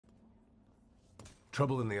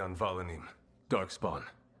Trouble in the Anvalanim. Darkspawn.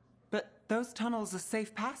 But those tunnels are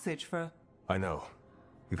safe passage for... I know.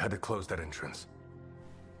 We've had to close that entrance.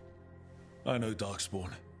 I know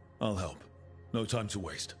Darkspawn. I'll help. No time to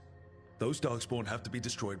waste. Those Darkspawn have to be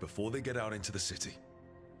destroyed before they get out into the city.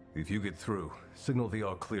 If you get through, signal the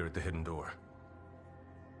all clear at the hidden door.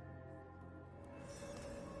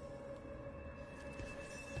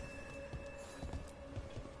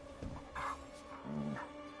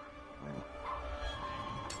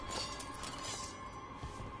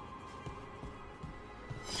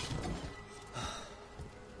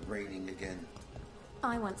 Raining again.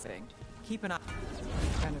 I want something. Keep an eye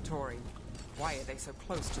on Venatori. Why are they so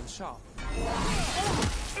close to the shop?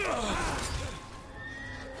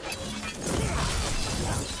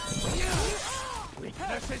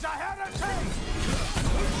 Weaknesses ahead of me!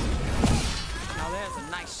 Now there's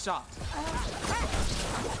a nice shot.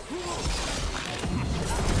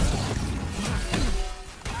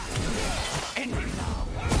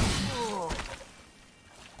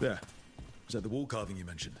 There. Was that the wall carving you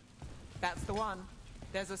mentioned? That's the one.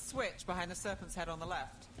 There's a switch behind the serpent's head on the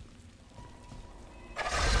left.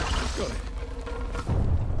 Got it.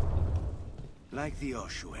 Like the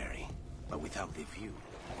ossuary, but without the view.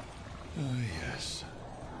 Oh, yes.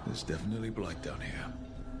 There's definitely blight down here.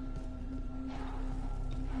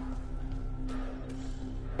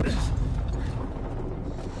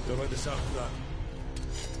 Don't like the sound of that.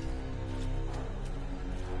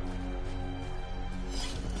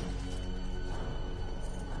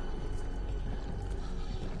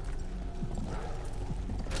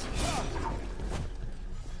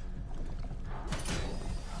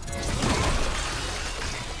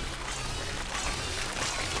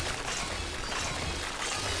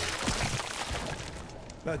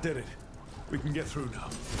 That did it. We can get through now.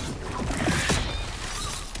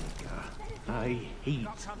 I hate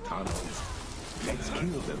tunnels. Let's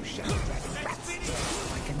kill those shadow dragon rats.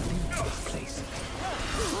 I can leave this place.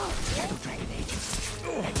 Shadow dragon agents,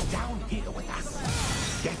 they're down here with us.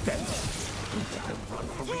 Get them. Let them run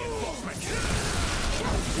for reinforcements.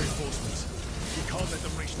 Reinforcements. We can't let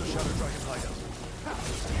them reach the Shadow Dragon hideout.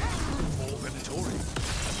 More Venatori.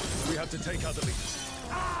 We have to take out the leaders.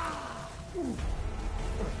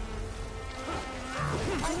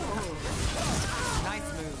 Nice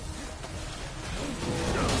move.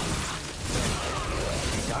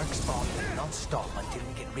 The Darkspawn will not stop until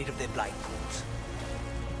we get rid of their blight pools.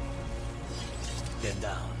 They're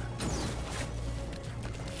down.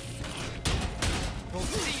 We'll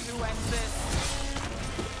see who ends this.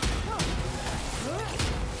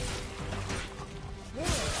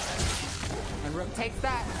 And Rook takes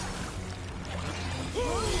that.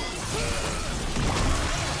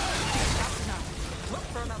 That's enough. Look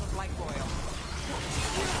for another blight boil.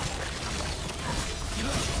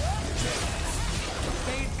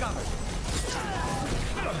 Stays covered.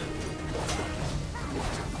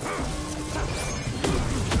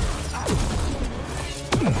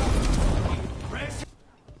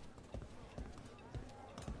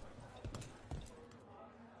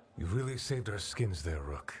 You really saved our skins there,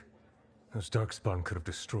 Rook. Those Darkspawn could have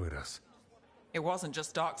destroyed us. It wasn't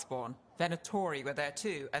just Darkspawn. Venatori were there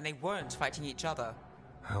too, and they weren't fighting each other.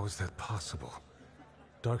 How is that possible?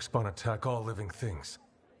 Darkspawn attack all living things.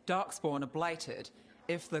 Darkspawn are blighted.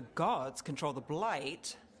 If the gods control the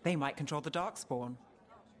blight, they might control the Darkspawn.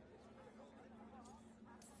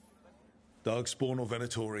 Darkspawn or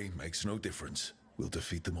Venatori makes no difference. We'll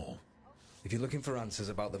defeat them all. If you're looking for answers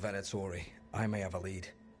about the Venatori, I may have a lead.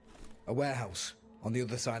 A warehouse on the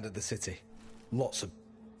other side of the city. Lots of...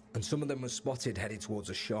 And some of them were spotted headed towards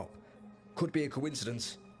a shop. Could be a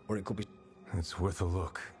coincidence, or it could be... It's worth a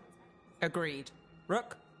look. Agreed.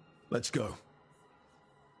 Rook? Let's go.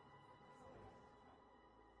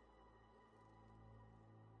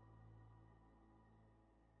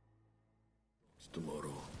 It's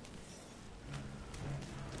tomorrow.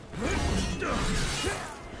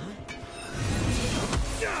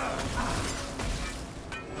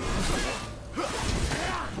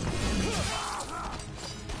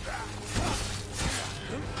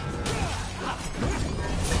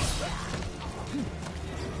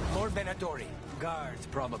 More Venatori. Guards,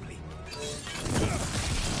 probably.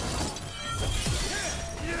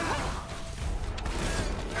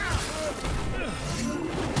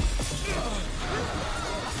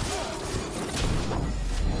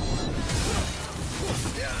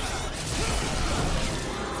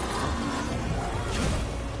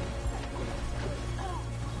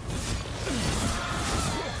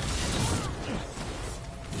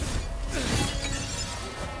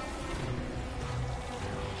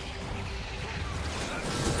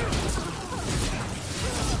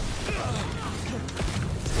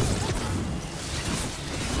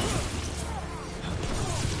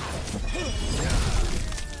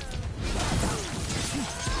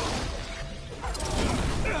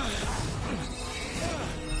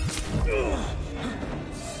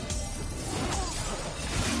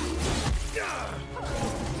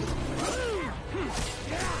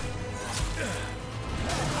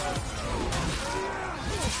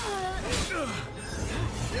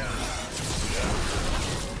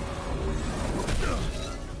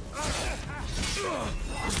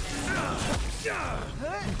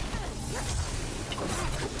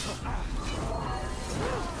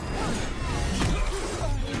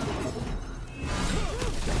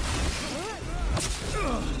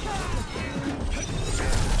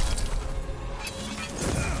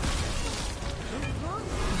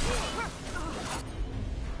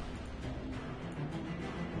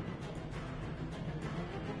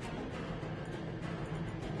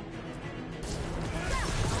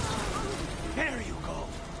 There you go.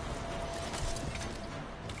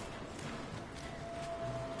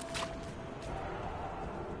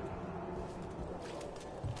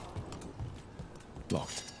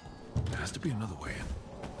 Locked. There has to be another way in.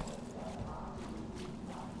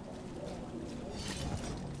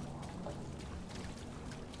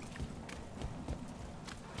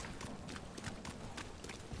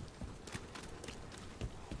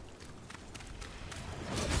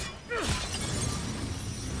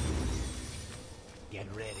 Get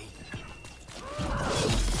ready.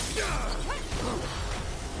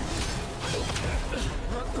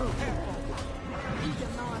 You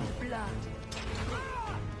demand blood.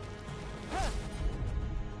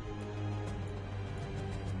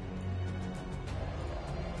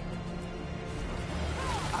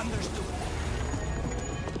 Understood.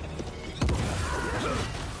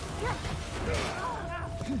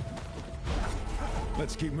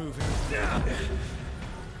 Let's keep moving.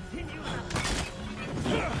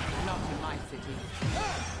 Not in my city.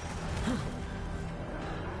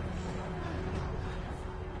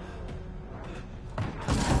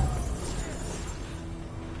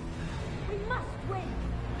 We must win.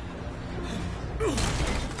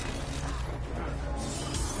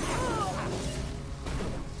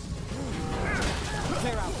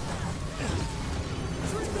 Clear out.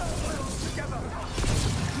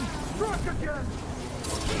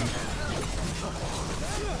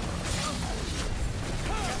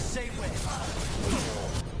 Save way.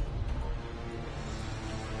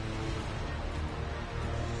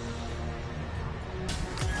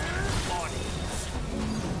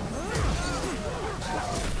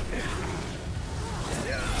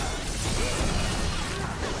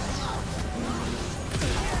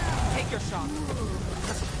 Take your shot.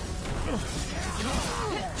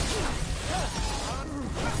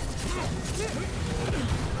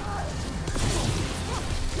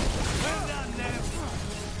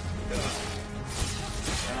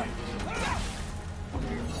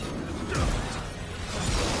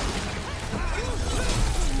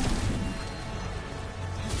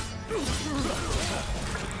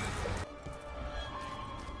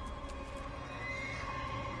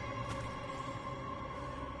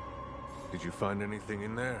 Did you find anything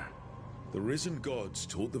in there? The risen gods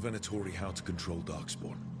taught the Venatori how to control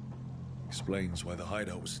Darkspawn. Explains why the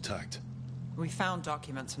hideout was attacked. We found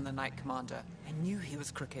documents from the Knight Commander. I knew he was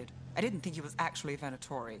crooked. I didn't think he was actually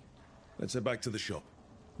Venatori. Let's head back to the shop.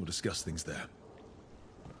 We'll discuss things there.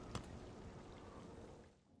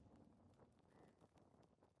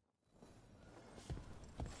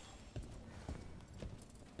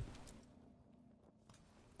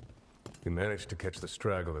 We managed to catch the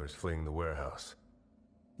stragglers fleeing the warehouse.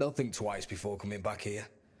 They'll think twice before coming back here.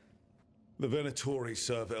 The Venatori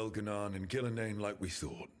serve Elganan and Gillenane like we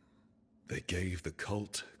thought. They gave the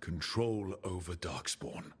cult control over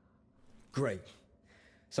Darkspawn. Great.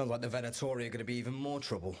 Sounds like the Venatori are going to be even more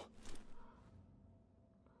trouble.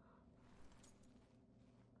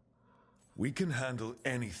 We can handle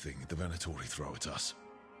anything the Venatori throw at us.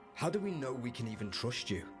 How do we know we can even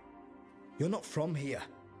trust you? You're not from here.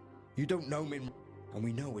 You don't know Min, and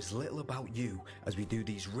we know as little about you as we do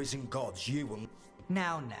these risen gods, you and...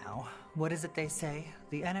 Now, what is it they say?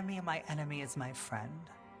 The enemy of my enemy is my friend.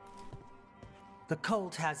 The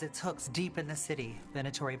cult has its hooks deep in the city.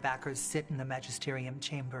 Venatori backers sit in the magisterium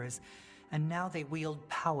chambers, and now they wield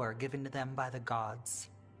power given to them by the gods.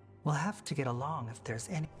 We'll have to get along if there's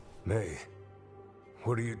any... May,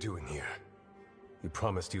 what are you doing here? You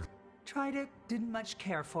promised you... Tried it, didn't much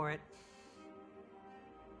care for it.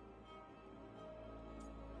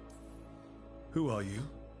 Who are you?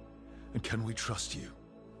 And can we trust you?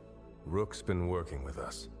 Rook's been working with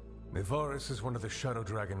us. Mevaris is one of the Shadow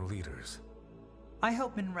Dragon leaders. I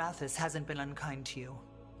hope Minrathis hasn't been unkind to you.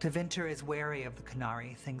 Tevinter is wary of the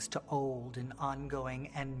Qunari, thanks to old and ongoing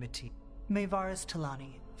enmity. Mevaris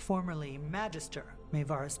Talani, formerly Magister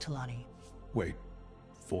Mevaris Talani. Wait,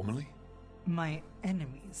 Formally? My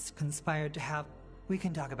enemies conspired to have... We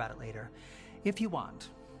can talk about it later. If you want.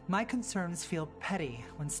 My concerns feel petty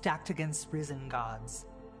when stacked against risen gods.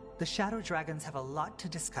 The Shadow Dragons have a lot to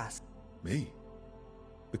discuss. Me?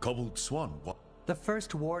 The Cobbled Swan? What? The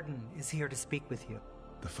First Warden is here to speak with you.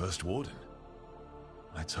 The First Warden?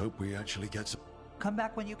 Let's hope we actually get some... Come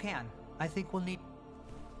back when you can. I think we'll need...